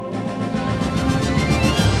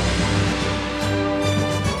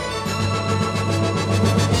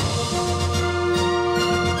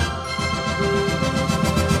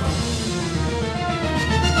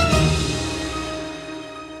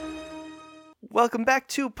Welcome back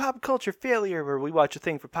to Pop Culture Failure, where we watch a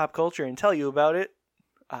thing for pop culture and tell you about it.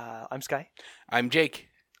 I'm Sky, I'm Jake.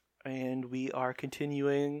 and we are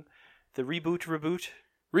continuing the reboot.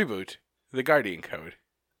 Reboot. The Guardian Code.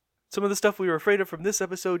 Some of the stuff we were afraid of from this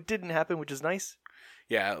episode didn't happen, which is nice.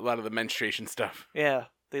 Yeah, a lot of the menstruation stuff. Yeah,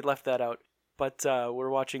 they left that out. But we're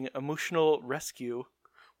watching Emotional Rescue.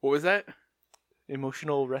 What was that?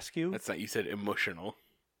 Emotional Rescue? That's not, you said emotional.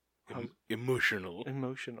 Emotional.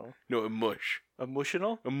 Emotional. No, emush.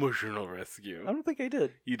 Emotional? Emotional rescue. I don't think I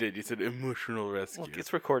did. You did. You said emotional rescue. Look,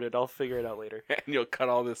 it's recorded. I'll figure it out later. And you'll cut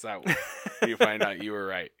all this out when you find out you were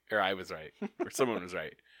right. Or I was right. Or someone was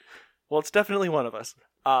right. Well, it's definitely one of us.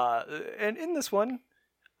 And in this one,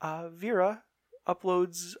 Vera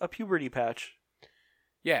uploads a puberty patch.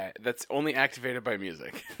 Yeah, that's only activated by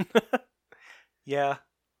music. Yeah,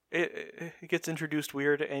 it gets introduced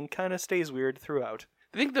weird and kind of stays weird throughout.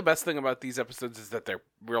 I think the best thing about these episodes is that they're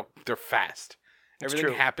fast. It's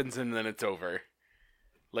Everything true. happens and then it's over.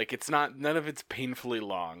 Like, none of it's painfully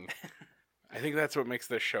long. I think that's what makes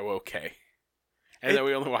this show okay. And that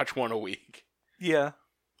we only watch one a week. Yeah,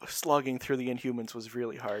 slogging through the Inhumans was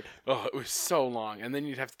really hard. Oh, it was so long. And then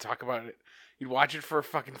you'd have to talk about it. You'd watch it for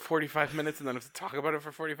fucking 45 minutes and then have to talk about it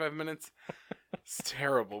for 45 minutes. It's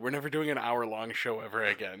terrible. We're never doing an hour-long show ever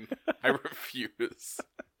again. I refuse.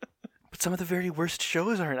 But some of the very worst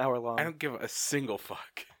shows are an hour long. I don't give a single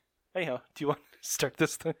fuck. Anyhow, do you want to start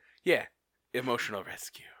this thing? Yeah. Emotional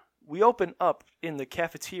rescue. We open up in the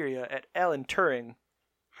cafeteria at Alan Turing.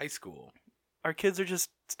 High school. Our kids are just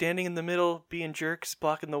standing in the middle, being jerks,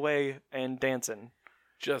 blocking the way, and dancing.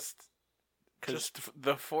 Just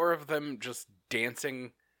the four of them just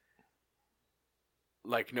dancing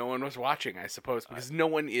like no one was watching, I suppose, because no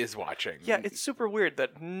one is watching. Yeah, it's super weird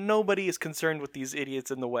that nobody is concerned with these idiots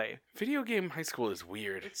in the way. Video game high school is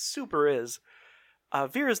weird. It super is.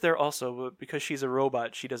 Vera's there also, but because she's a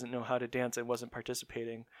robot, she doesn't know how to dance and wasn't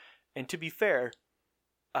participating. And to be fair,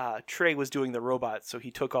 Trey was doing the robot, so he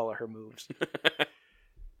took all of her moves.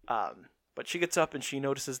 But she gets up and she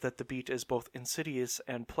notices that the beat is both insidious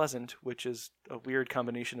and pleasant, which is a weird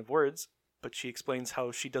combination of words. But she explains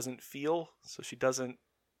how she doesn't feel, so she doesn't,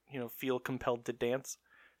 feel compelled to dance.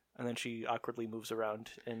 And then she awkwardly moves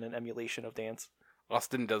around in an emulation of dance.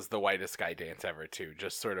 Austin does the whitest guy dance ever, too.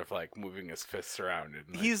 Just sort of like moving his fists around.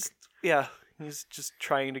 And He's just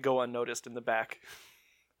trying to go unnoticed in the back.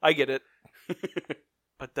 I get it.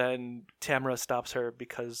 But then Tamara stops her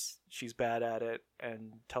because she's bad at it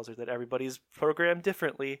and tells her that everybody's programmed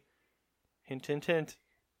differently. Hint, hint, hint.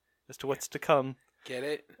 As to what's to come. Get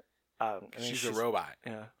it? And She's a robot.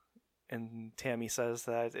 Yeah. And Tammy says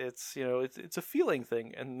that it's a feeling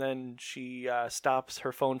thing. And then she stops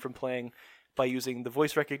her phone from playing by using the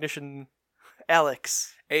voice recognition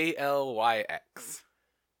Alex. ALYX.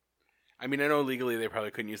 I mean, I know legally they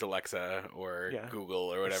probably couldn't use Alexa or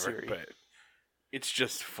Google or whatever, Siri. but it's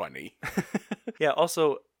just funny. Yeah,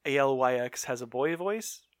 also ALYX has a boy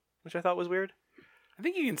voice, which I thought was weird. I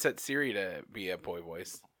think you can set Siri to be a boy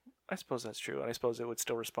voice. I suppose that's true, and I suppose it would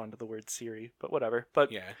still respond to the word Siri, but whatever.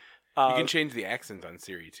 But yeah, you can change the accent on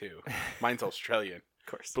Siri too. Mine's Australian, of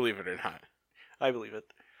course, believe it or not. I believe it.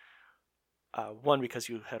 One, because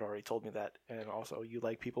you had already told me that, and also you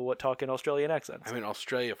like people what talk in Australian accents. I'm an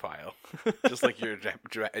Australiophile, just like you're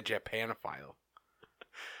a Japanophile.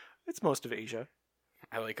 It's most of Asia.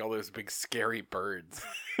 I like all those big scary birds.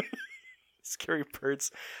 Scary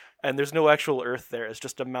birds, and there's no actual Earth there. It's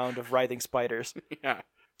just a mound of writhing spiders. Yeah.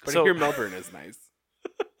 But So- I hear Melbourne is nice.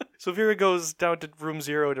 So Vera goes down to room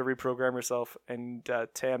 0 to reprogram herself, and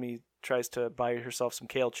Tammy tries to buy herself some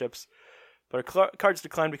kale chips. But her card's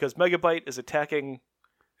declined because Megabyte is attacking,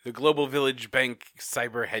 The Global Village Bank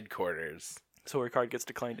cyber headquarters. so her card gets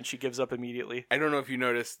declined, and she gives up immediately. I don't know if you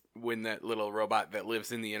noticed when that little robot that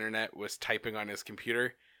lives in the internet was typing on his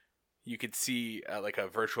computer, you could see like a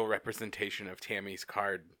virtual representation of Tammy's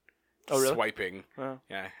card swiping. Oh.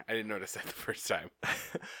 Yeah, I didn't notice that the first time.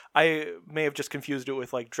 I may have just confused it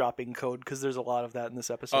with like dropping code, because there's a lot of that in this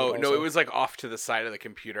episode. Oh, no, also. it was like off to the side of the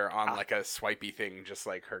computer on like a swipey thing, just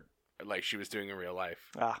like she was doing in real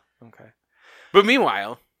life. Okay. But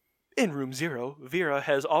meanwhile, In room 0, Vera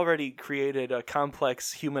has already created a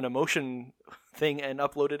complex human emotion thing and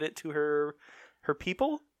uploaded it to her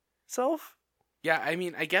people self. yeah, I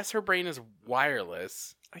mean, I guess her brain is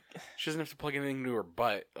wireless. She doesn't have to plug anything to her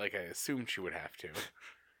butt, like I assumed she would have to.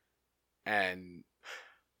 And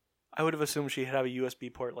I would have assumed she'd have a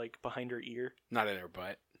USB port like behind her ear. not in her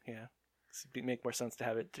butt. Yeah. It'd make more sense to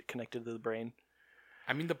have it connected to the brain.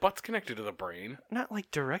 I mean, the butt's connected to the brain. Not like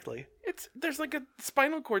directly. There's like a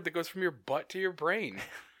spinal cord that goes from your butt to your brain.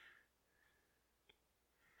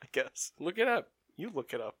 guess. Look it up. You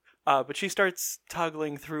look it up. But she starts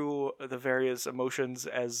toggling through the various emotions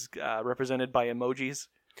as represented by emojis.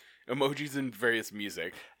 Emojis and various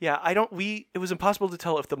music. Yeah, it was impossible to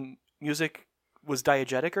tell if the music was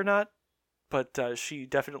diegetic or not, but she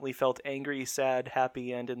definitely felt angry, sad,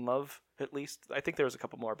 happy, and in love, at least. I think there was a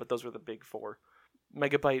couple more, but those were the big four.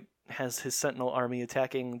 Megabyte has his Sentinel army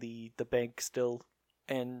attacking the bank still,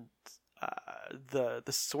 and the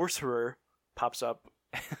sorcerer pops up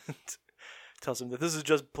and tells him that this is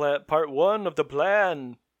just part one of the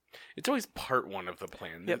plan. It's always part one of the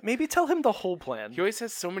plan. Yeah, maybe tell him the whole plan. He always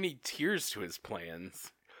has so many tiers to his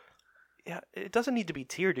plans. Yeah, it doesn't need to be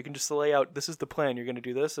tiered. You can just lay out, this is the plan. You're going to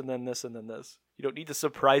do this, and then this, and then this. You don't need to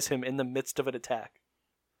surprise him in the midst of an attack.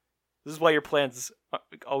 This is why your plans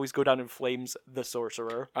always go down in flames, the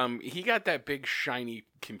sorcerer. He got that big, shiny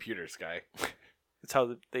computer, Sky. It's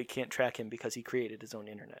how they can't track him because he created his own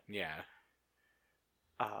internet. Yeah.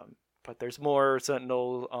 But there's more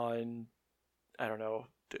Sentinel on, I don't know,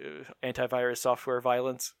 antivirus software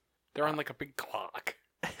violence. They're on like a big clock.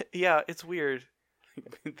 Yeah, it's weird.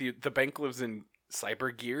 The bank lives in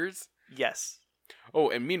cyber gears. Yes. Oh,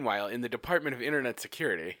 and meanwhile, in the Department of Internet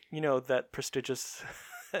Security. You know, that prestigious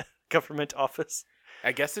government office.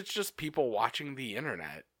 I guess it's just people watching the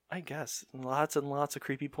internet. I guess. Lots and lots of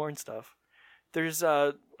creepy porn stuff. There's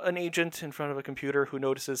an agent in front of a computer who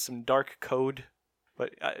notices some dark code.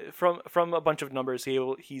 But from a bunch of numbers,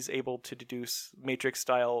 he's able to deduce Matrix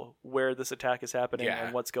style where this attack is happening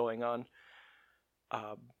and what's going on.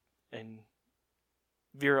 And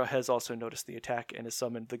Vera has also noticed the attack and has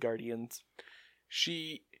summoned the Guardians.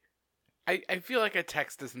 I feel like a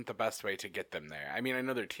text isn't the best way to get them there. I mean, I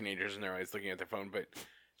know they're teenagers and they're always looking at their phone, but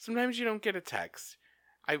sometimes you don't get a text.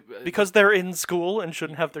 Because they're in school and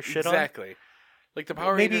shouldn't have their shit on? Exactly. Like the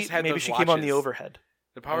Power Rangers had those watches. Maybe she came on the overhead.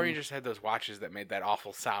 The Power Rangers had those watches that made that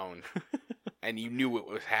awful sound, and you knew what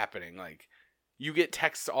was happening. Like, you get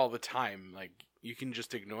texts all the time. Like, you can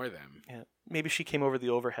just ignore them. Yeah. Maybe she came over the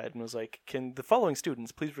overhead and was like, "Can the following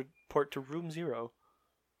students please report to room 0?"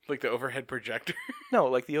 Like the overhead projector? No,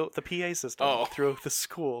 like the PA system through the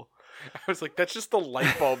school. I was like, that's just the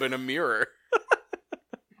light bulb in a mirror.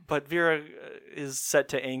 But Vera is set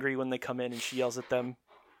to angry when they come in, and she yells at them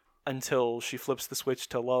until she flips the switch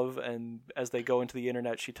to love, and as they go into the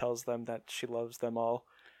internet, she tells them that she loves them all.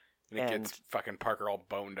 And it gets fucking Parker all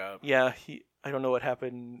boned up. Yeah, I don't know what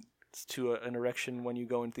happens to an erection when you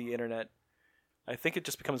go into the internet. I think it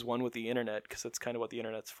just becomes one with the internet, because that's kind of what the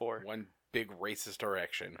internet's for. One big racist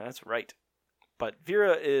erection. That's right. But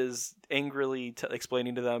Vera is angrily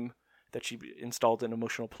explaining to them that she installed an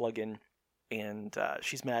emotional plugin, and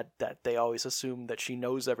she's mad that they always assume that she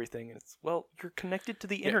knows everything. And it's, well, you're connected to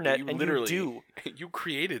the internet, and you do. You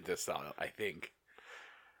created this, I think.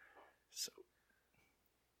 So,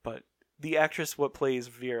 but the actress what plays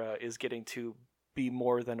Vera is getting to be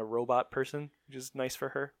more than a robot person, which is nice for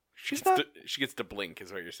her. She gets to blink,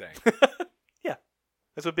 is what you're saying. Yeah,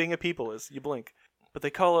 that's what being a people is. You blink. But they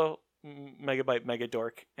call her Megabyte Mega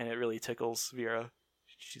Dork, and it really tickles Vera.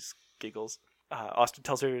 She giggles. Austin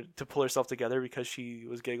tells her to pull herself together because she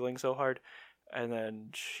was giggling so hard, and then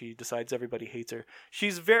she decides everybody hates her.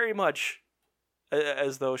 She's very much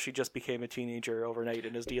as though she just became a teenager overnight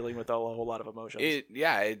and is dealing with a whole lot of emotions.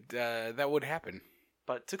 That would happen.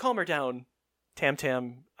 But to calm her down, Tam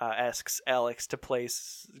Tam asks Alex to play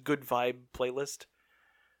Good Vibe playlist,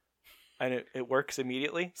 and it works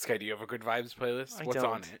immediately. Sky, do you have a Good Vibes playlist? What's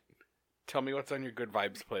on it? Tell me what's on your Good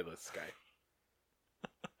Vibes playlist, Sky.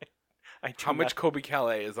 How much Kobe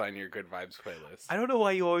Calais is on your Good Vibes playlist? I don't know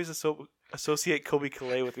why you always associate Kobe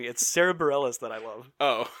Calais with me. It's Sarah Bareilles that I love.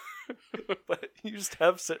 Oh. But you just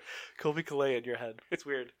have Kobe Calais in your head. It's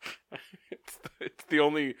weird. It's the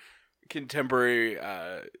only contemporary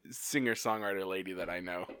singer-songwriter lady that I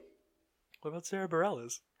know. What about Sarah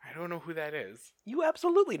Bareilles? I don't know who that is. You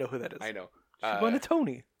absolutely know who that is. I know. She won a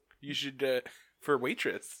Tony. You should, for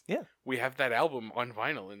Waitress. Yeah. We have that album on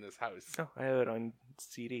vinyl in this house. Oh, I have it on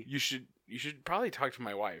CD. You should probably talk to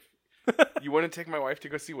my wife. You want to take my wife to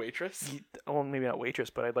go see Waitress? Well, maybe not Waitress,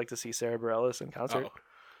 but I'd like to see Sarah Bareilles in concert. Oh.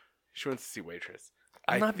 She wants to see Waitress.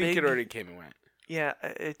 I think it already came and went. Yeah,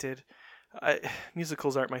 it did.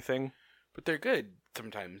 Musicals aren't my thing. But they're good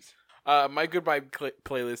sometimes. My Good Vibe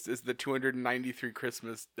playlist is the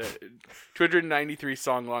 293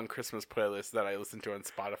 song long Christmas playlist that I listen to on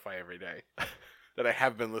Spotify every day. That I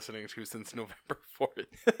have been listening to since November 4th.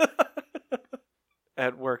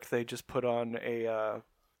 At work, they just put on a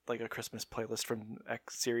Christmas playlist from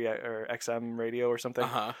Syria or XM radio or something.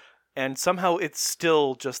 Uh-huh. and somehow it's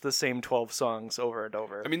still just the same 12 songs over and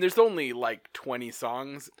over. I mean, there's only like 20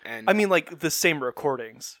 songs, and I mean, like, the same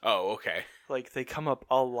recordings. oh, okay. Like, they come up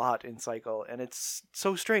a lot in Cycle, and it's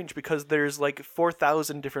so strange because there's like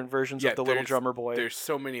 4,000 different versions of the Little Drummer Boy. There's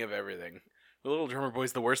so many of everything. The Little Drummer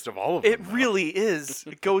Boy's the worst of all of them. It really is.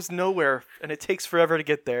 It goes nowhere, and it takes forever to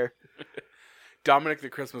get there. Dominic the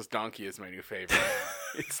Christmas Donkey is my new favorite.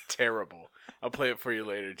 It's terrible. I'll play it for you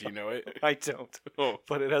later. Do you know it? I don't, Oh,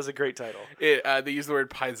 but it has a great title. they use the word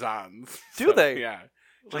paisans. Do they? Yeah.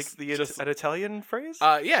 Like an Italian phrase?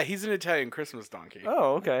 Yeah, he's an Italian Christmas donkey.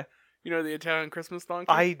 Oh, okay. You know the Italian Christmas donkey?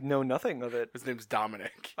 I know nothing of it. His name's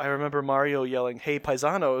Dominic. I remember Mario yelling, "Hey,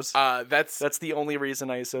 paisanos!" That's the only reason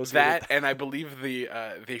I associate that, and I believe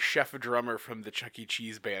the chef drummer from the Chuck E.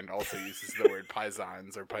 Cheese band also uses the word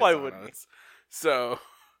paisans or paisanos. Why wouldn't he? So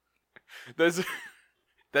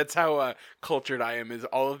that's how cultured I am. Is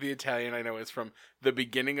all of the Italian I know is from the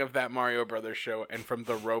beginning of that Mario Brothers show and from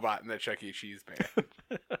the robot in the Chuck E. Cheese band.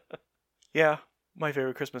 Yeah, my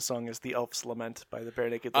favorite Christmas song is "The Elf's Lament" by the Bare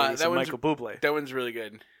Naked Ladies and Michael Bublé. That one's really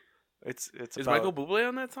good. Is Michael Bublé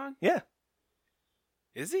on that song? Yeah.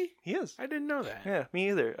 Is he? He is. I didn't know that. Yeah, me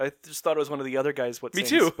either. I just thought it was one of the other guys. Me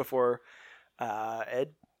too. Before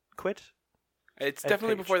Ed quit. It's Ed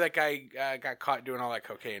definitely Page. before that guy got caught doing all that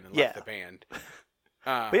cocaine and left the band.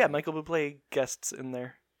 But yeah, Michael Bublé guests in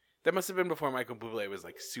there. That must have been before Michael Bublé was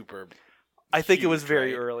like super. I think it was huge,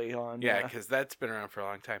 very right? early on. Yeah, because that's been around for a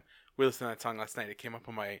long time. We listened to that song last night. It came up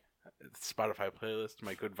on my Spotify playlist,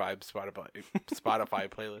 my Good Vibes Spotify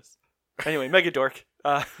playlist. Anyway, Mega Dork.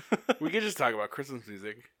 We could just talk about Christmas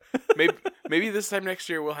music. Maybe this time next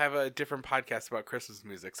year we'll have a different podcast about Christmas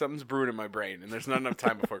music. Something's brewing in my brain, and there's not enough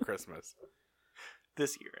time before Christmas.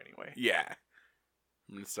 This year, anyway. Yeah.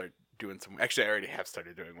 I'm going to start doing some... Actually, I already have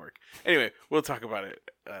started doing work. Anyway, we'll talk about it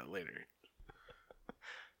later.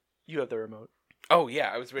 You have the remote. Oh, yeah.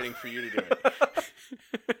 I was waiting for you to do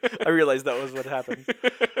it. I realized that was what happened.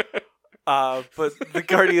 But the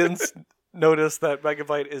Guardians notice that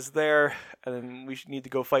Megabyte is there, and we need to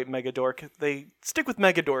go fight Megadork. They stick with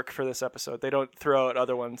Megadork for this episode. They don't throw out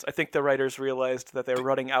other ones. I think the writers realized that they were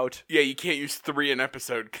running out. Yeah, you can't use 3 an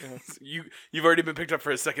episode because you've already been picked up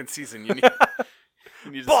for a second season. You need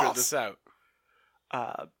to throw this out.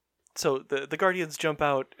 So the Guardians jump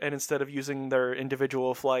out, and instead of using their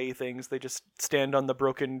individual flyy things, they just stand on the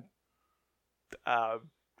broken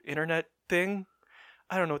internet thing.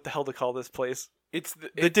 I don't know what the hell to call this place. It's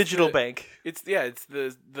the digital bank. It's the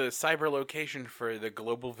cyber location for the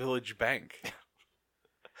Global Village Bank.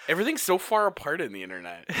 Everything's so far apart in the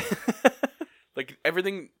internet. Like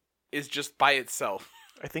everything is just by itself.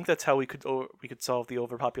 I think that's how we could solve the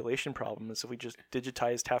overpopulation problem, is if we just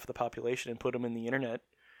digitized half the population and put them in the internet.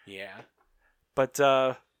 Yeah. But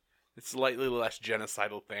it's slightly less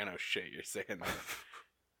genocidal Thanos shit you're saying.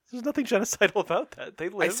 There's nothing genocidal about that. They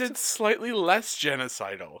lived. I said slightly less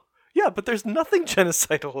genocidal. Yeah, but there's nothing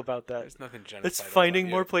genocidal about that. There's nothing genocidal. It's finding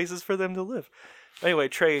more places for them to live. Anyway,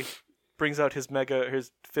 Trey brings out his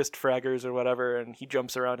fist fraggers or whatever, and he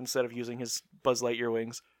jumps around instead of using his Buzz Lightyear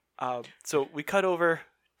wings. So we cut over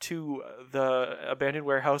to the abandoned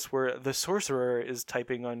warehouse where the sorcerer is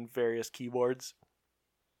typing on various keyboards.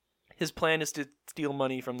 His plan is to steal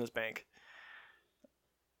money from this bank.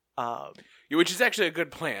 Which is actually a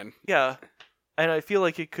good plan. Yeah, and I feel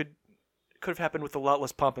like it could have happened with a lot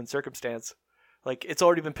less pomp and circumstance. Like, it's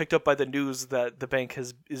already been picked up by the news that the bank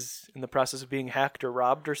is in the process of being hacked or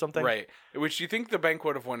robbed or something. Right. Which you think the bank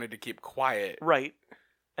would have wanted to keep quiet. Right.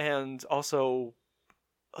 And also,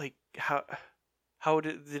 like, how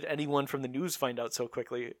did anyone from the news find out so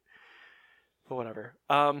quickly? But whatever.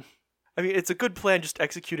 I mean, it's a good plan, just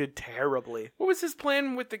executed terribly. What was his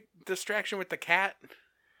plan with the distraction with the cat?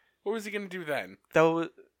 What was he going to do then?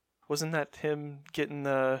 Wasn't that him getting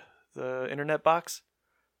the internet box?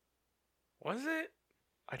 Was it?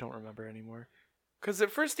 I don't remember anymore. Because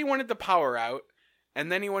at first he wanted the power out,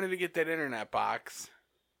 and then he wanted to get that internet box,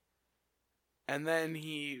 and then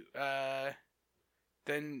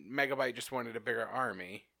then Megabyte just wanted a bigger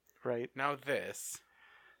army. Right. Now this.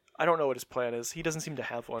 I don't know what his plan is. He doesn't seem to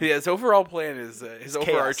have one. Yeah, his overall plan is his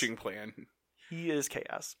overarching plan. He is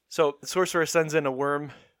chaos. So the sorcerer sends in a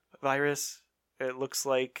worm virus. It looks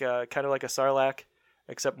like kind of like a Sarlacc,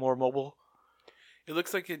 except more mobile. It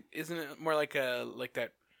looks like it isn't it more like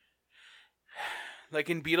that like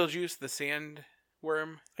in Beetlejuice, the sand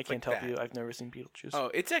worm. I can't tell you. I've never seen Beetlejuice.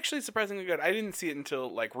 Oh, it's actually surprisingly good. I didn't see it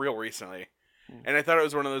until like real recently. And I thought it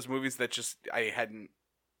was one of those movies that just I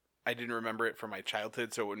didn't remember it from my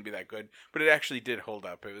childhood, so it wouldn't be that good. But it actually did hold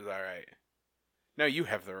up. It was all right. Now you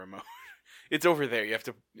have the remote. It's over there. You have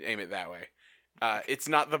to aim it that way. It's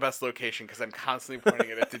not the best location because I'm constantly pointing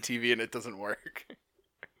it at the TV and it doesn't work.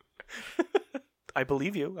 I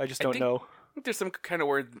believe you. I just I don't think- know. I think there's some kind of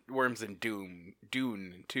worms in Dune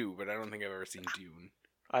too, but I don't think I've ever seen Dune.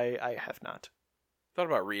 I have not. Thought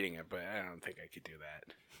about reading it, but I don't think I could do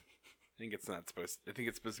that. I think it's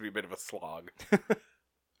supposed to be a bit of a slog.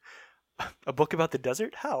 A book about the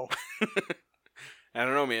desert? How? I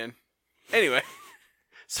don't know, man. Anyway,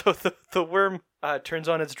 So the worm turns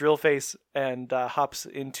on its drill face and hops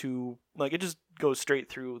into, like, it just goes straight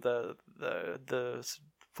through the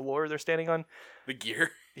floor they're standing on. the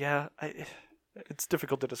gear. Yeah, it's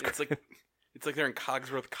difficult to describe. It's like they're in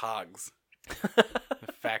Cogsworth Cogs,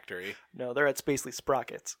 the factory. No, they're at Spacely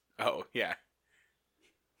Sprockets. Oh yeah.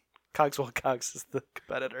 Cogswell Cogs is the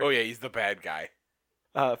competitor. Oh yeah, he's the bad guy.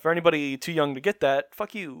 For anybody too young to get that,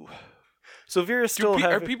 fuck you. So Vera's still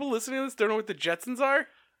Are people listening to this don't know what the Jetsons are?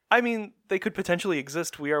 I mean, they could potentially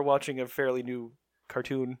exist. We are watching a fairly new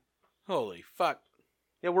cartoon. Holy fuck.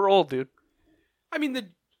 Yeah, we're old, dude. I mean, the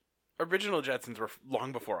original Jetsons were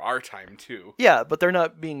long before our time, too. Yeah, but they're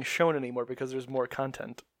not being shown anymore because there's more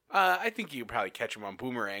content. I think you could probably catch them on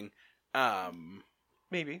Boomerang.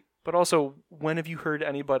 Maybe. But also, when have you heard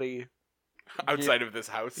anybody... Outside of this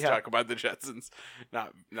house, Yeah. talk about the Jetsons.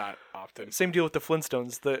 Not often. Same deal with the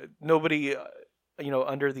Flintstones. Nobody,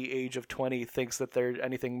 under the age of 20 thinks that they're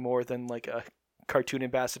anything more than, like, a cartoon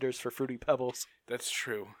ambassadors for Fruity Pebbles. That's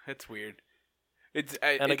true. That's weird.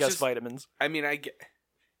 I guess just, vitamins. I mean,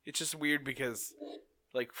 it's just weird because,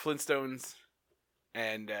 like, Flintstones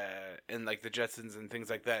and like the Jetsons and things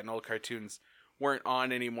like that and old cartoons weren't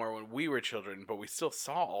on anymore when we were children, but we still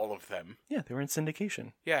saw all of them. Yeah, they were in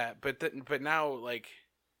syndication. Yeah, but now, like,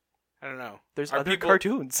 I don't know. There's Are other people-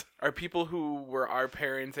 cartoons. Are people who were our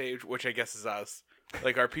parents' age, which I guess is us,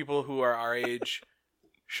 like, are people who are our age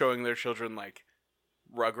showing their children, like,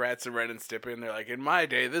 Rugrats and Ren and Stimpy, and they're like, in my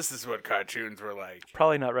day, this is what cartoons were like.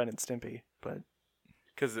 Probably not Ren and Stimpy, but...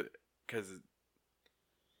 Because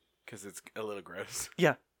it's a little gross.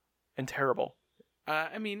 Yeah, and terrible.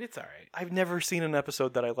 I mean, it's all right. I've never seen an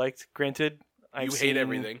episode that I liked. Granted, You hate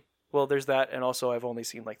everything. Well, there's that, and also I've only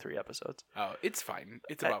seen like 3 episodes. Oh, it's fine.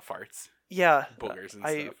 It's about farts, Yeah, boogers, and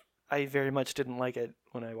I stuff. I very much didn't like it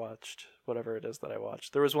when I watched whatever it is that I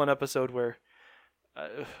watched. There was one episode where,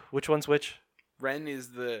 which one's which? Ren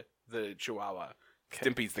is the Chihuahua. Okay.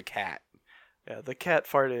 Stimpy's the cat. Yeah, the cat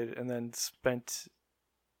farted and then spent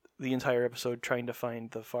the entire episode trying to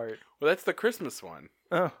find the fart. Well, that's the Christmas one.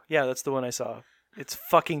 Oh, yeah, that's the one I saw. It's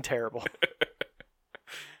fucking terrible.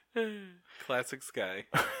 Classic Sky.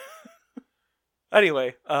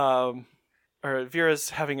 Anyway, Vera's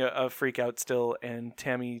having a freak out still, and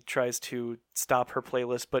Tammy tries to stop her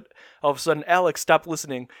playlist, but all of a sudden, Alex, stop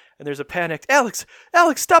listening, and there's a panicked, Alex,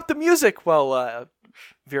 stop the music, while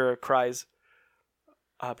Vera cries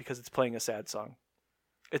because it's playing a sad song.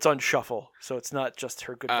 It's on shuffle, so it's not just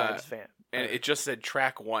her Good Vibes van. And it just said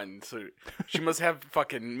track 1, so she must have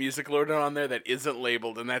fucking music loaded on there that isn't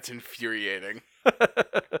labeled, and that's infuriating.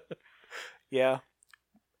 Yeah.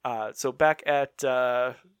 So back at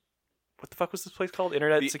what the fuck was this place called?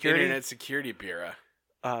 Internet The Security. Internet Security Bureau.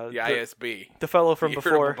 The The ISB. the fellow from The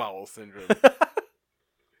before. Irritable Bowel Syndrome.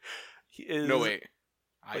 He is, No, wait.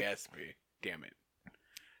 ISB. Damn it.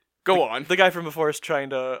 Go on. The guy from before is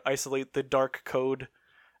trying to isolate the dark code,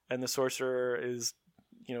 and the sorcerer is,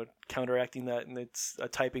 counteracting that, and it's a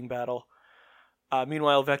typing battle.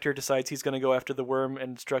 Meanwhile, Vector decides he's going to go after the worm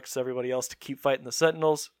and instructs everybody else to keep fighting the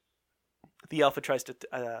Sentinels. The Alpha tries to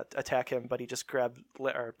attack him, but he just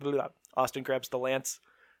Austin grabs the lance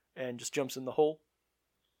and just jumps in the hole.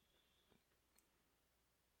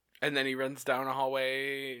 And then he runs down a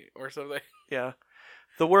hallway or something. Yeah.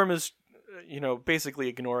 The worm is, basically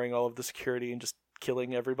ignoring all of the security and just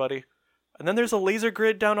killing everybody. And then there's a laser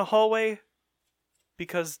grid down a hallway.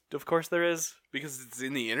 Because, of course, there is. Because it's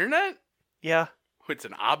in the internet? Yeah. It's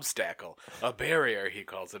an obstacle. A barrier, he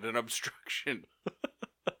calls it. An obstruction.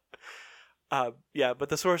 Yeah, but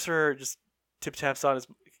the sorcerer just tip-taps on his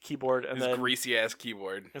keyboard and His then... greasy-ass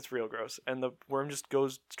keyboard. It's real gross. And the worm just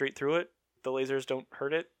goes straight through it. The lasers don't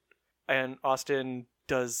hurt it. And Austin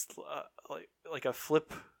does like a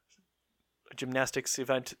flip, a gymnastics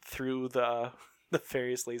event through the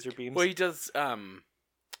various laser beams. Well, he does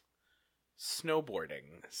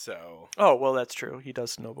snowboarding, so... Oh, well, that's true. He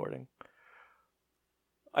does snowboarding.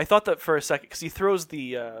 I thought that for a second, because he throws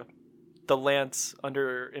the lance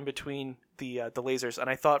in between the lasers, and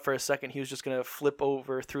I thought for a second he was just going to flip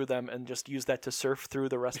over through them and just use that to surf through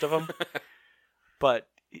the rest of them. But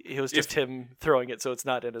it was just him throwing it so it's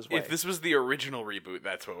not in his way. If this was the original reboot,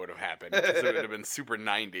 that's what would have happened. 'Cause it would have been super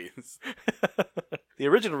 90s. The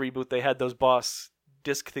original reboot, they had those boss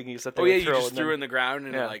disc thingies that they Oh, would yeah, you throw. just threw in the ground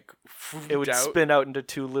and yeah. it, like, it would out. spin out into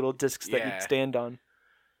two little discs that Yeah. you'd stand on.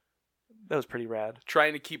 That was pretty rad.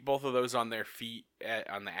 Trying to keep both of those on their feet,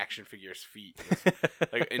 on the action figure's feet.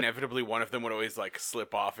 Like, inevitably, one of them would always, like,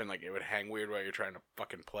 slip off and, like, it would hang weird while you're trying to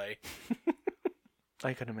fucking play.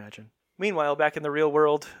 I can imagine. Meanwhile, back in the real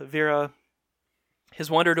world, Vera has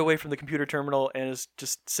wandered away from the computer terminal and is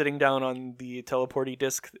just sitting down on the teleporty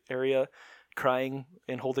disc area, crying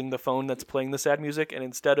and holding the phone that's playing the sad music. And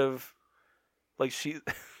instead of, like, she's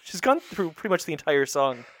gone through pretty much the entire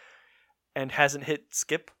song and hasn't hit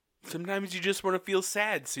skip. Sometimes you just want to feel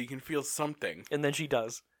sad so you can feel something. And then she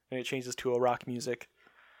does, and it changes to a rock music.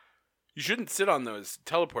 You shouldn't sit on those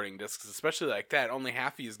teleporting discs, especially like that. Only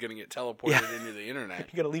half of you is going to get teleported into the internet.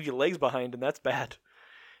 You're going to leave your legs behind, and that's bad.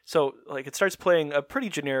 So, like, it starts playing a pretty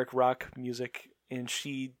generic rock music, and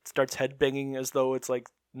she starts headbanging as though it's, like,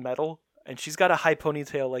 metal. And she's got a high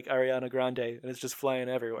ponytail like Ariana Grande, and it's just flying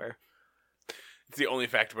everywhere. It's the only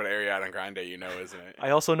fact about Ariana Grande you know, isn't it?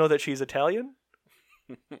 I also know that she's Italian.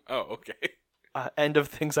 Oh, okay. End of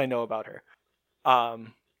things I know about her.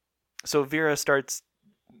 So Vera starts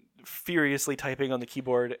furiously typing on the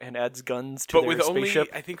keyboard and adds guns to But their with spaceship.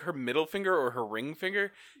 only, I think, her middle finger or her ring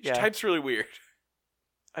finger, she Yeah. types really weird.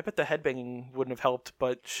 I bet the headbanging wouldn't have helped,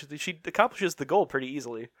 but she accomplishes the goal pretty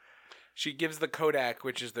easily. She gives the Kodak,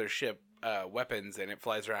 which is their ship, weapons, and it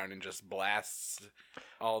flies around and just blasts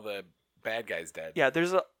all the bad guys dead. Yeah,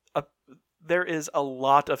 there is a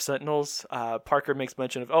lot of Sentinels. Parker makes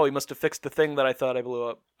mention of, he must have fixed the thing that I thought I blew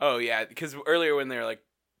up. Oh, yeah, because earlier when they were like,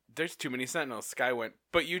 there's too many Sentinels, Sky went,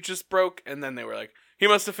 but you just broke, and then they were like, he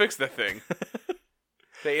must have fixed the thing.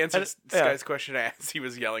 They answered Sky's question as he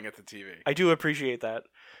was yelling at the TV. I do appreciate that.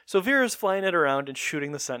 So Vera's flying it around and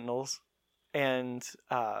shooting the Sentinels, and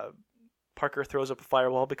Parker throws up a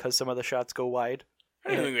firewall because some of the shots go wide.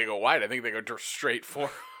 I don't think they go wide. I think they go straight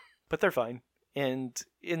for. But they're fine. And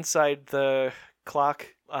inside the clock,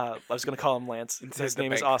 I was going to call him Lance. His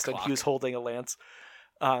name is Austin. Clock. He was holding a lance.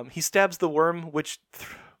 He stabs the worm, which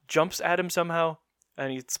jumps at him somehow,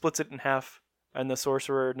 and he splits it in half. And the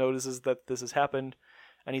sorcerer notices that this has happened,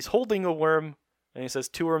 and he's holding a worm, and he says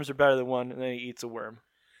 2 worms are better than 1, and then he eats a worm.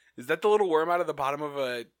 Is that the little worm out of the bottom of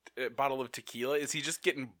a bottle of tequila? Is he just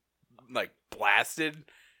getting, like, blasted?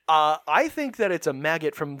 I think that it's a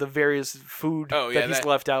maggot from the various food that he's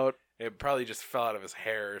left out. It probably just fell out of his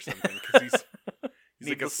hair or something, because he's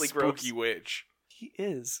like a spooky gross. witch. He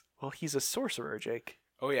is. Well, he's a sorcerer, Jake.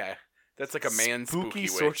 Oh, yeah. That's like a man spooky witch.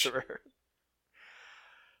 Sorcerer.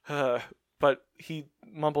 But he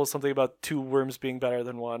mumbles something about 2 worms being better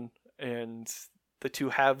than 1, and the 2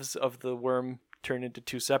 halves of the worm turn into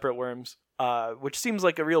 2 separate worms, which seems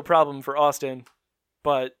like a real problem for Austin,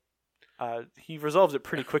 but he resolves it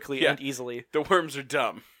pretty quickly and easily. The worms are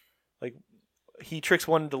dumb. Like, he tricks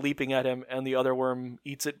one into leaping at him, and the other worm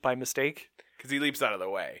eats it by mistake. Because he leaps out of the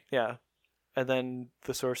way. Yeah. And then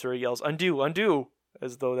the sorcerer yells, "Undo, undo!"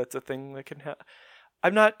 as though that's a thing that can happen.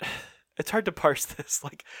 It's hard to parse this.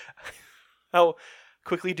 Like, how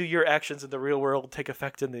quickly do your actions in the real world take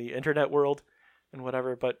effect in the internet world and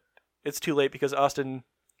whatever, but it's too late because Austin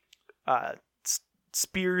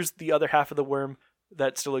spears the other half of the worm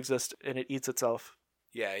that still exists, and it eats itself.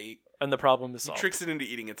 Yeah, and the problem is he solved. tricks it into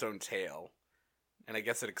eating its own tail. And I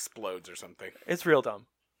guess it explodes or something. It's real dumb.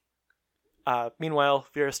 Meanwhile,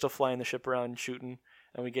 Vera's still flying the ship around shooting,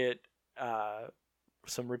 and we get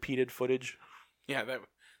some repeated footage. Yeah, that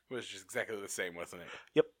was just exactly the same, wasn't it?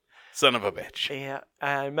 Yep. Son of a bitch. Yeah,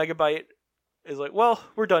 and Megabyte is like, well,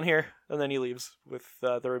 we're done here. And then he leaves with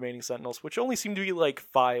the remaining Sentinels, which only seem to be like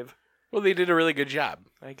 5. Well, they did a really good job.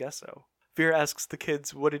 I guess so. Vera asks the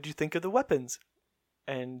kids, what did you think of the weapons?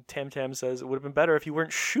 And Tam Tam says, it would have been better if you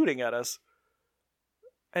weren't shooting at us.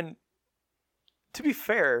 And to be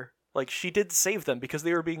fair, like, she did save them because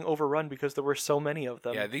they were being overrun because there were so many of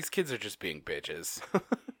them. Yeah, these kids are just being bitches.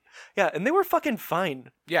 Yeah, and they were fucking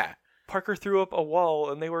fine. Yeah. Parker threw up a wall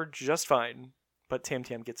and they were just fine. But Tam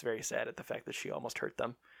Tam gets very sad at the fact that she almost hurt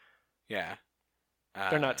them. Yeah.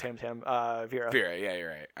 They're not Tam Tam, Vera. Vera, yeah, you're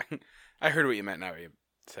right. I heard what you meant, not what you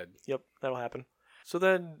said. Yep, that'll happen. So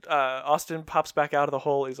then Austin pops back out of the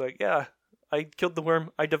hole. He's like, yeah, I killed the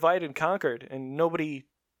worm. I divided and conquered. And nobody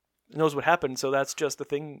knows what happened, so that's just the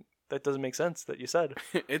thing that doesn't make sense that you said.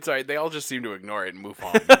 It's alright. They all just seem to ignore it and move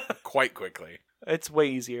on quite quickly. It's way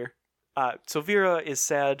easier. So Vera is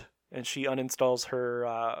sad, and she uninstalls her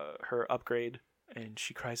her upgrade, and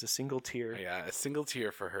she cries a single tear. Yeah, a single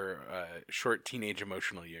tear for her short teenage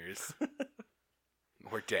emotional years.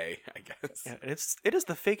 Or day, I guess. Yeah, and it is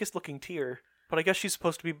the fakest looking tear, but I guess she's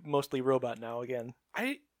supposed to be mostly robot now again.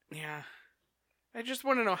 I just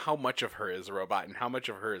want to know how much of her is robot and how much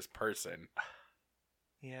of her is person.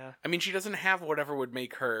 Yeah. I mean, she doesn't have whatever would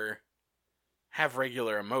make her have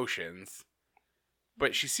regular emotions,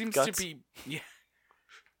 but she seems Guts? to be...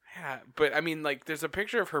 Yeah, but I mean, like, there's a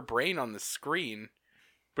picture of her brain on the screen,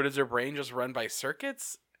 but is her brain just run by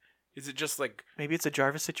circuits? Is it just like... Maybe it's a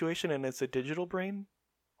Jarvis situation and it's a digital brain?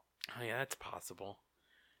 Oh, yeah, that's possible.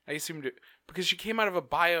 I assumed it... Because she came out of a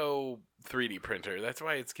bio 3D printer. That's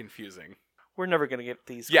why it's confusing. We're never going to get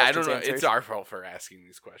these Yeah, I questions don't know. answered. It's our fault for asking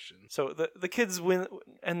these questions. So the kids win,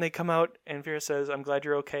 and they come out, and Vera says, "I'm glad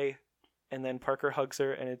you're okay." And then Parker hugs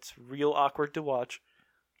her, and it's real awkward to watch.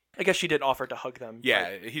 I guess she did offer to hug them.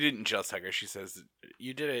 Yeah, he didn't just hug her. She says,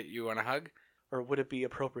 "You did it. You want a hug?" Or would it be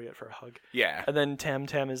appropriate for a hug? Yeah. And then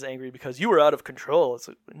Tam is angry because you were out of control. It's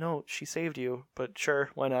like, no, she saved you, but sure,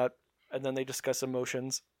 why not? And then they discuss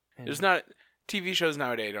emotions. And There's not... TV shows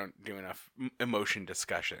nowadays don't do enough emotion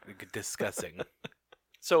discussing.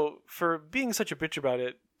 So for being such a bitch about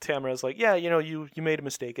it, Tamara's like, yeah, you made a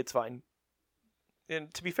mistake. It's fine.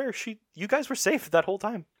 And to be fair, you guys were safe that whole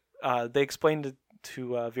time. They explained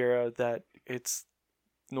to Vera that it's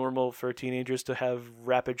normal for teenagers to have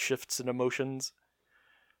rapid shifts in emotions.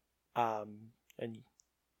 And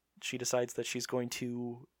she decides that she's going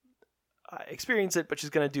to experience it, but she's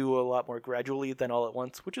going to do a lot more gradually than all at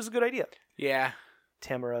once, which is a good idea. Yeah.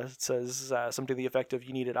 Tamara says something to the effect of,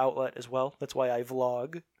 you need an outlet as well. That's why I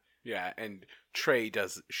vlog. Yeah, and Trey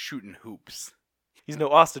does shooting hoops. He's no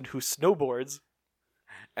Austin who snowboards.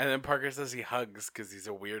 And then Parker says he hugs because he's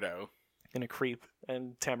a weirdo. And a creep.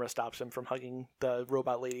 And Tamara stops him from hugging the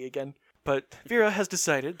robot lady again. But Vera has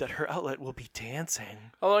decided that her outlet will be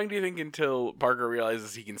dancing. How long do you think until Parker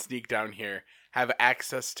realizes he can sneak down here, have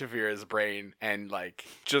access to Vera's brain, and, like,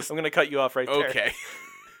 just... I'm going to cut you off right there. Okay.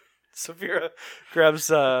 So Vera grabs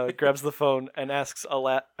the phone and asks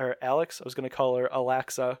Alex. I was going to call her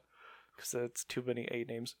Alexa because it's too many A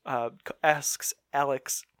names. Asks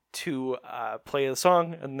Alex to play the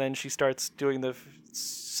song, and then she starts doing the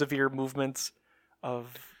severe movements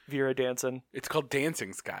of Vera dancing. It's called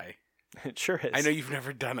Dancing Sky. It sure is. I know you've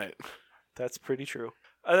never done it. That's pretty true.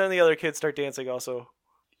 And then the other kids start dancing also,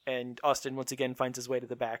 and Austin once again finds his way to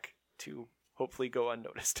the back to hopefully go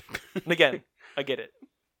unnoticed. And again, I get it.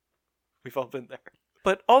 We've all been there.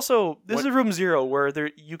 But also, this is room 0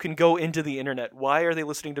 where you can go into the internet. Why are they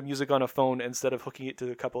listening to music on a phone instead of hooking it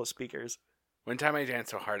to a couple of speakers? One time I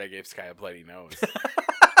danced so hard I gave Sky a bloody nose.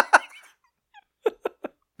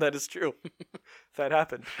 That is true. That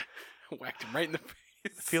happened. Whacked him right in the face.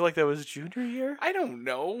 I feel like that was junior year? I don't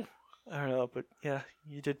know. I don't know, but yeah,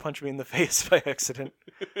 you did punch me in the face by accident.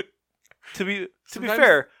 To be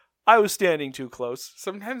fair, I was standing too close.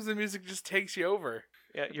 Sometimes the music just takes you over.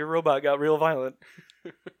 Yeah, your robot got real violent.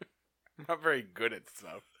 I'm not very good at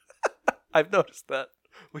stuff. I've noticed that.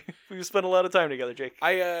 We've spent a lot of time together, Jake.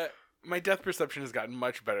 My depth perception has gotten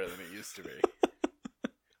much better than it used to be.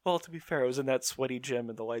 Well, to be fair, I was in that sweaty gym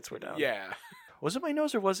and the lights were down. Yeah. Was it my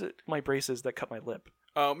nose or was it my braces that cut my lip?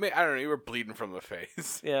 Oh, I don't know. You were bleeding from the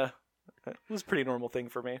face. Yeah. It was a pretty normal thing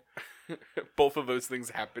for me. Both of those things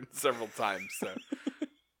happened several times, so. It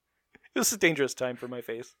was a dangerous time for my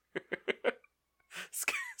face.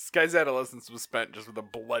 Sky's adolescence was spent just with a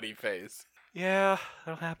bloody face. Yeah,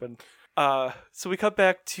 that'll happen. So we cut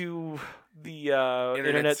back to the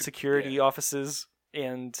internet security offices,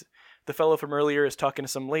 and the fellow from earlier is talking to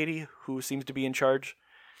some lady who seems to be in charge,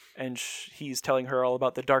 and he's telling her all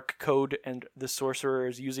about the dark code, and the sorcerer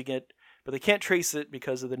is using it, but they can't trace it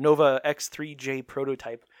because of the Nova X3J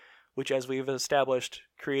prototype, which, as we've established,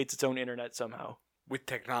 creates its own internet somehow. With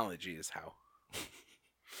technology is how.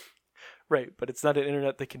 Right, but it's not an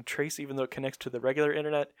internet they can trace even though it connects to the regular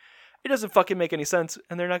internet. It doesn't fucking make any sense,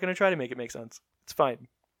 and they're not going to try to make it make sense. It's fine.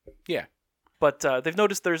 Yeah. But they've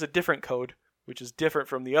noticed there's a different code, which is different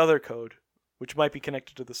from the other code, which might be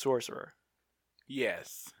connected to the sorcerer.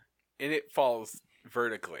 Yes. And it falls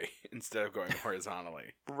vertically instead of going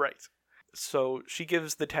horizontally. Right. So she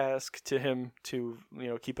gives the task to him to,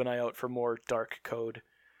 keep an eye out for more dark code.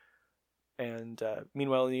 And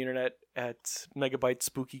meanwhile, on the internet at Megabyte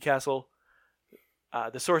Spooky Castle,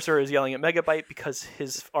 the sorcerer is yelling at Megabyte because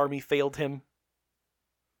his army failed him.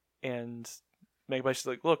 And Megabyte's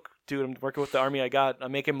like, look, dude, I'm working with the army I got.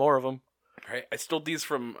 I'm making more of them. Right? I stole these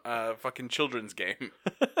from a fucking children's game.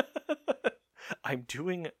 I'm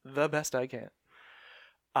doing the best I can.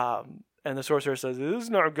 And the sorcerer says, this is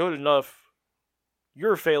not good enough.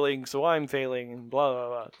 You're failing, so I'm failing, and blah, blah,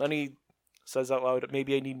 blah. Then he says out loud,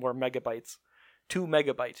 maybe I need more megabytes. 2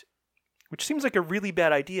 megabyte. Which seems like a really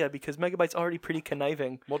bad idea because Megabyte's already pretty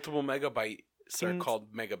conniving. Multiple megabytes are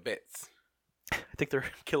called megabits. I think they're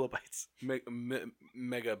kilobytes.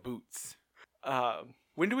 Mega boots. Um,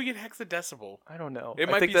 When do we get hexadecimal? I don't know. It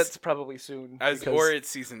I might think be that's probably soon. Or it's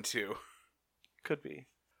season 2. Could be.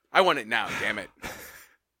 I want it now, damn it.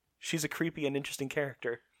 She's a creepy and interesting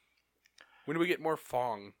character. When do we get more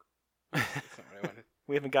Fong? That's not what I wanted.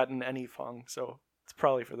 We haven't gotten any Fong, so it's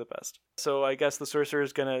probably for the best. So I guess the sorcerer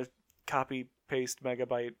is gonna copy paste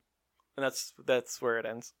Megabyte, and that's where it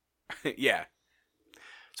ends. Yeah.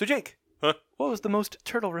 So Jake, Huh? What was the most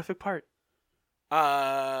turtle-rific part?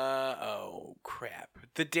 Oh crap!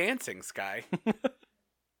 The dancing, Sky.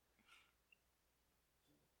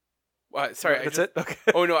 Sorry, That's it. Okay.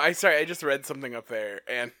 Oh no, I just read something up there,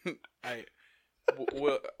 and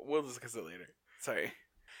we'll discuss it later. Sorry.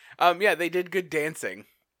 Yeah, they did good dancing.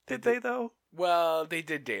 Did they though? Well, they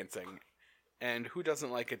did dancing, and who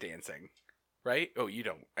doesn't like a dancing, right? Oh, you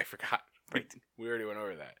don't. I forgot. Right. We already went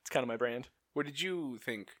over that. It's kind of my brand. What did you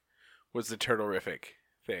think was the turtle-rific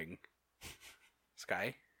thing,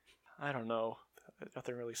 Sky? I don't know.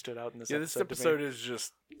 Nothing really stood out in this Yeah, episode. this episode is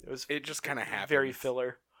just it just kind of happened. very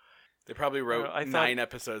filler. They probably wrote I thought- 9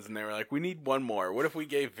 episodes, and they were like, "We need one more. What if we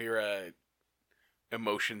gave Vera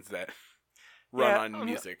emotions that run on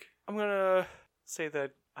music?" I'm gonna say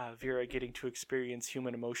that Vera getting to experience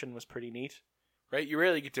human emotion was pretty neat. Right? You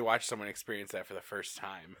rarely get to watch someone experience that for the first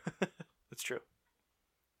time. That's true.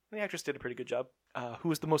 The actress did a pretty good job. Who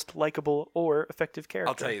was the most likable or effective character?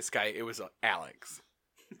 I'll tell you, Sky, it was Alex.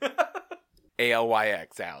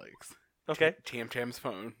 ALYX, Alex. Okay. Tam Tam's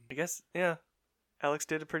phone. I guess, yeah. Alex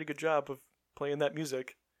did a pretty good job of playing that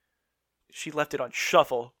music. She left it on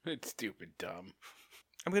shuffle. It's stupid dumb.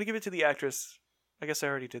 I'm going to give it to the actress. I guess I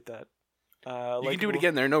already did that. You can do it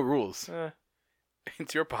again. There are no rules. Eh,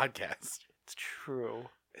 It's your podcast. it's true.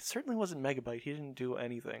 It certainly wasn't Megabyte. He didn't do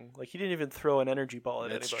anything. Like, he didn't even throw an energy ball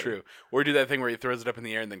at That's anybody. true. Or do that thing where he throws it up in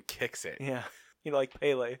the air and then kicks it. Yeah. Like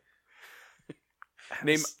Pele.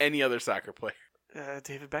 Name any other soccer player.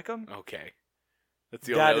 David Beckham? Okay. That's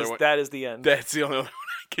the only other one. That is the end. That's the only other one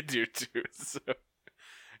I could do too. So.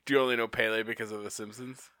 Do you only know Pele because of The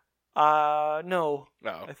Simpsons? No.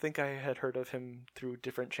 No. I think I had heard of him through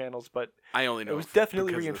different channels, but I only know it was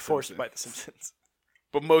definitely because of The reinforced by The Simpsons. Simpsons.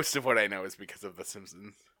 But most of what I know is because of The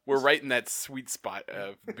Simpsons. We're right in that sweet spot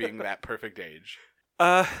of being that perfect age.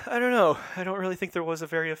 I don't know. I don't really think there was a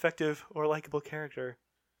very effective or likable character.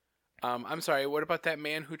 I'm sorry, what about that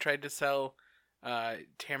man who tried to sell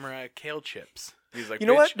Tamara kale chips? He's like, You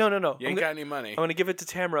know what? "Bitch, No. you ain't got any money." I'm going to give it to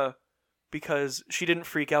Tamara because she didn't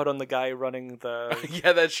freak out on the guy running the,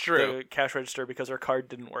 Yeah, that's true. the cash register because her card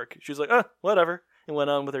didn't work. She was like, whatever, and went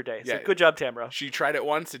on with her day. So Yeah. good job, Tamara. She tried it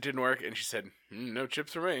once, it didn't work, and she said, "No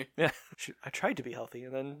chips for me. Yeah, I tried to be healthy,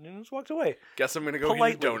 and then just walked away. Guess I'm going to go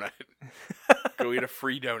Politely. eat a donut." Go eat a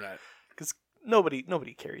free donut. Because nobody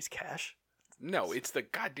carries cash. No, it's the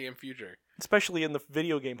goddamn future. Especially in the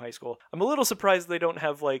video game high school. I'm a little surprised they don't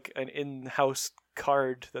have like an in-house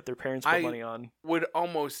card that their parents put money on. Would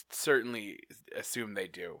almost certainly assume they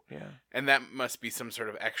do. Yeah. And that must be some sort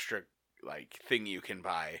of extra like thing you can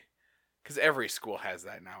buy. Because every school has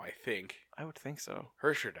that now, I think. I would think so.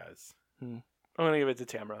 Hersher does. I'm going to give it to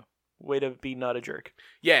Tamara. Way to be not a jerk.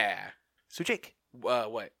 Yeah. So Jake,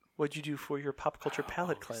 What? what'd you do for your pop culture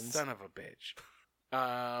palate cleanse? Son of a bitch.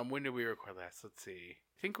 When did we record last? Let's see.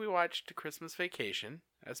 I think we watched Christmas Vacation.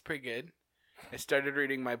 That's pretty good. I started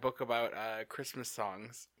reading my book about Christmas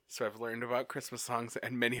songs, so I've learned about Christmas songs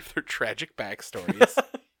and many of their tragic backstories.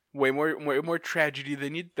 way more tragedy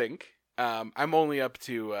than you'd think. I'm only up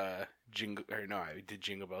to Jingle. Or no, I did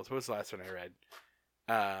Jingle Bells. What was the last one I read?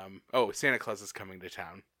 Santa Claus is Coming to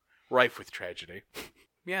Town. Rife with tragedy.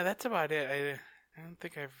 Yeah, that's about it. I don't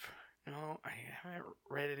think I haven't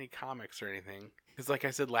read any comics or anything. Because like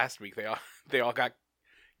I said last week, they all got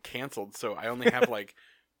canceled, so I only have like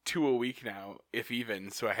 2 a week now, if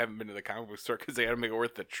even, so I haven't been to the comic book store because they had to make it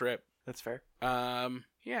worth the trip. That's fair.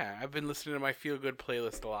 Yeah, I've been listening to my feel-good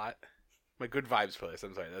playlist a lot. My Good Vibes playlist,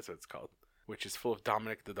 I'm sorry, that's what it's called. Which is full of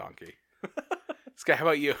Dominic the Donkey. Sky, how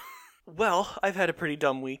about you? Well, I've had a pretty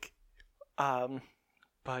dumb week.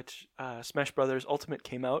 But Smash Brothers Ultimate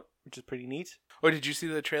came out, which is pretty neat. Oh, did you see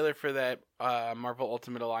the trailer for that Marvel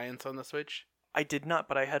Ultimate Alliance on the Switch? I did not,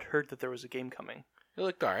 but I had heard that there was a game coming. It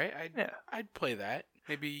looked alright. Yeah. I'd play that.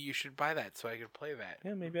 Maybe you should buy that so I could play that.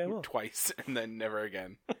 Yeah, maybe I will. Twice and then never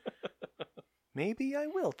again. Maybe I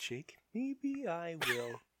will, Jake. Maybe I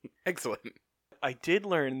will. Excellent. I did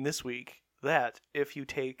learn this week that if you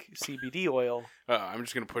take CBD oil, I'm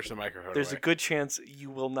just going to push the microphone there's away. a good chance you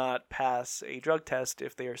will not pass a drug test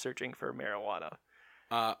if they are searching for marijuana.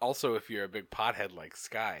 Also, if you're a big pothead like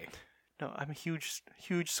Sky, No, I'm a huge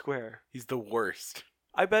square. he's the worst.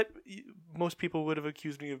 I bet most people would have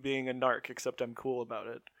accused me of being a narc, except I'm cool about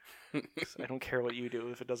it. 'Cause I don't care what you do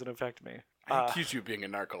if it doesn't affect me. I accuse you of being a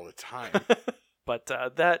narc all the time. But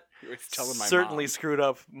that You're always telling my certainly mom. screwed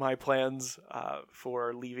up my plans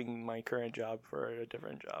for leaving my current job for a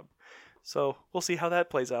different job. So we'll see how that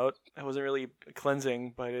plays out. I wasn't really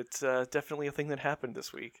cleansing, but it's definitely a thing that happened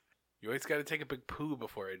this week. You always got to take a big poo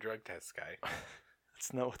before a drug test, Sky.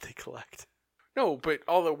 That's not what they collect. No, but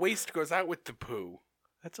all the waste goes out with the poo.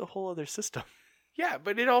 That's a whole other system. Yeah,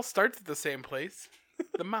 but it all starts at the same place,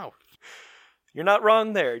 the mouth. You're not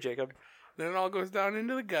wrong there, Jacob. Then it all goes down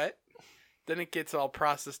into the gut. Then it gets all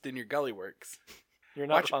processed in your gully works. You're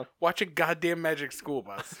not wrong. Watch a goddamn Magic School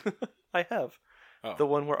Bus. I have. Oh. The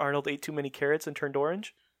one where Arnold ate too many carrots and turned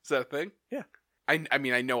orange? Is that a thing? Yeah. I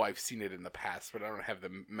mean, I know I've seen it in the past, but I don't have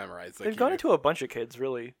them memorized. Like They've gone into a bunch of kids,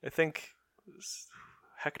 really. I think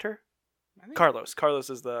Hector? I think- Carlos. Carlos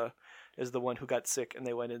is the one who got sick, and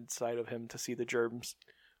they went inside of him to see the germs.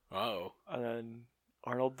 Oh. And then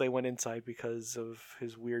Arnold, they went inside because of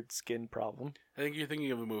his weird skin problem. I think you're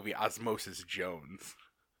thinking of the movie Osmosis Jones.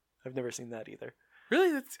 I've never seen that either. Really?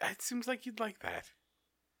 It seems like you'd like that.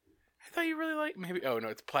 I thought you really liked... Maybe... Oh, no,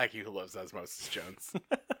 it's Placky who loves Osmosis Jones.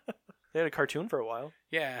 They had a cartoon for a while.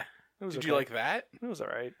 Yeah. It was Did okay. you like that? It was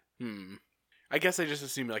alright. I guess I just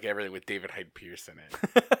assumed like everything with David Hyde Pierce in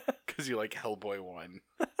it. Because you like Hellboy 1.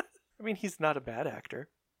 I mean, he's not a bad actor.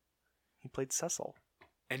 He played Cecil.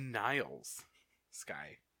 And Niles.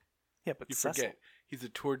 Sky. Yeah, but You Cecil. forget. He's a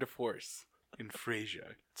tour de force in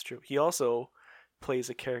Frasier. It's true. He also plays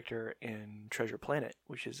a character in Treasure Planet,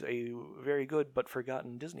 which is a very good but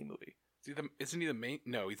forgotten Disney movie. Isn't he the main?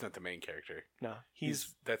 No, he's not the main character. No,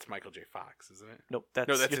 he's That's Michael J. Fox, isn't it? nope. That's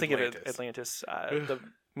No, that's you're thinking Atlantis. of Atlantis. The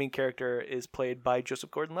main character is played by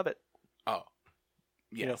Joseph Gordon-Levitt. Oh,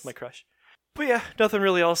 yes. You know, my crush. But yeah, nothing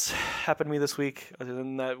really else happened to me this week other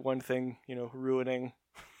than that one thing, ruining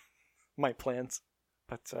my plans.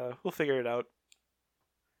 But we'll figure it out.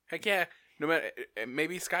 Heck yeah. No matter,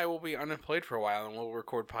 maybe Sky will be unemployed for a while and we'll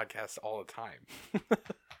record podcasts all the time.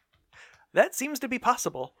 That seems to be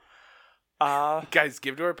possible. Guys,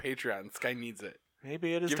 give to our Patreon. Sky needs it.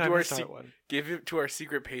 Maybe it is Give time to our to start one. Give it to our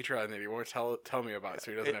secret Patreon that he won't tell me about, so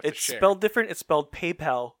he doesn't have It's to share. spelled different. It's spelled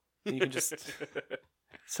PayPal. And you can just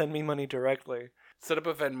send me money directly. Set up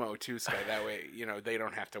a Venmo too, Sky. That way, they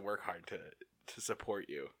don't have to work hard to support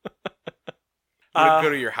you. I'm gonna go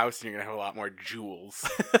to your house and you're gonna have a lot more jewels.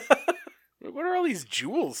 What are all these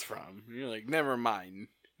jewels from? And you're like, never mind.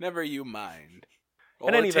 Never you mind. All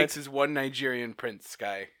In any it takes event- is one Nigerian prince,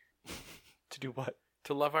 Sky, To do what?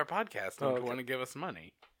 to love our podcast and Oh, to okay. want to give us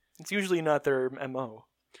money. It's usually not their MO.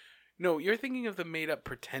 No, you're thinking of the made-up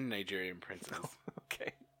pretend Nigerian princes.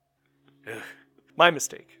 Okay. Ugh, My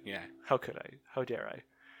mistake. yeah, How could I? How dare I?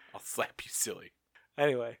 I'll slap you silly.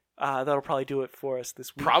 Anyway, that'll probably do it for us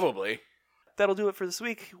this week. Probably. That'll do it for this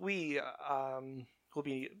week. We will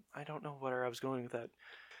be. I don't know where I was going with that.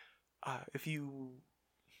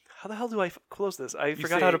 How the hell do I close this? I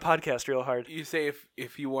forgot how to podcast real hard. You say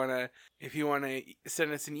if you wanna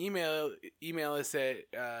send us an email us at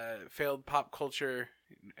failedpopculture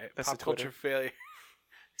That's the pop culture Twitter. failure.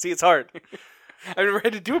 See, it's hard. I've never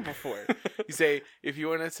had to do it before. You say if you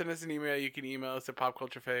want to send us an email, you can email us at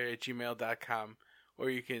popculturefailure@gmail.com, or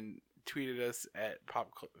you can tweet at us at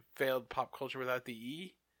failed pop culture without the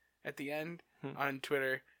E at the end on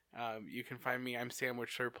Twitter. You can find me. I'm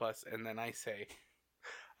Sandwich Surplus, and then I say.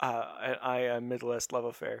 I am Midwest Love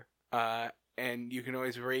Affair. And you can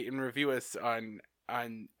always rate and review us on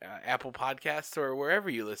Apple Podcasts or wherever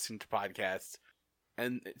you listen to podcasts.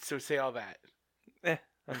 And so say all that.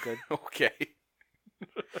 I'm good. Okay.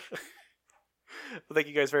 Well, thank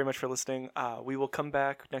you guys very much for listening. We will come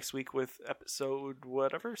back next week with episode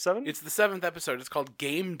 7? It's the 7th episode. It's called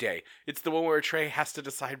Game Day. It's the one where Trey has to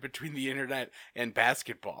decide between the internet and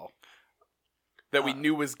basketball that we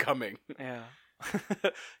knew was coming. Yeah.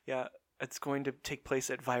 Yeah, it's going to take place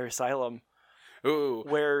at Virasylum, Ooh.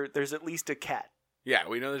 where there's at least a cat. Yeah,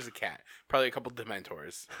 we know there's a cat. Probably a couple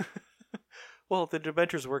Dementors. Well, the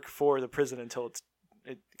Dementors work for the prison until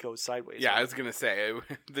it goes sideways. Yeah, I was going to say,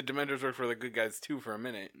 the Dementors work for the good guys too for a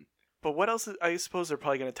minute. But what else? I suppose they're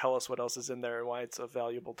probably going to tell us what else is in there and why it's a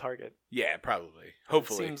valuable target. Yeah, probably.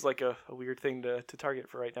 Hopefully. It seems like a weird thing to target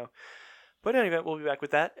for right now. But anyway, we'll be back with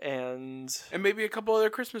that, and maybe a couple other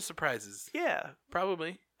Christmas surprises. yeah,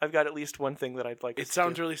 Probably. I've got at least one thing that I'd like. It us to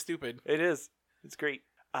sounds do. really stupid. It is. It's great.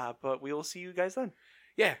 But we will see you guys then.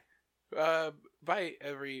 Yeah. Bye,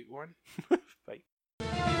 everyone. Bye.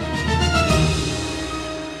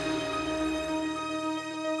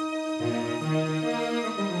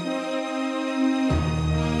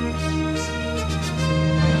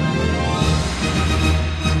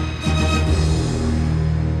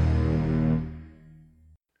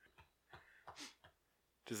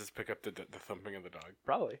 Does this pick up the thumping of the dog?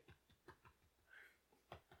 Probably.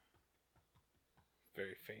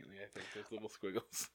 Very faintly, I think. There's little squiggles.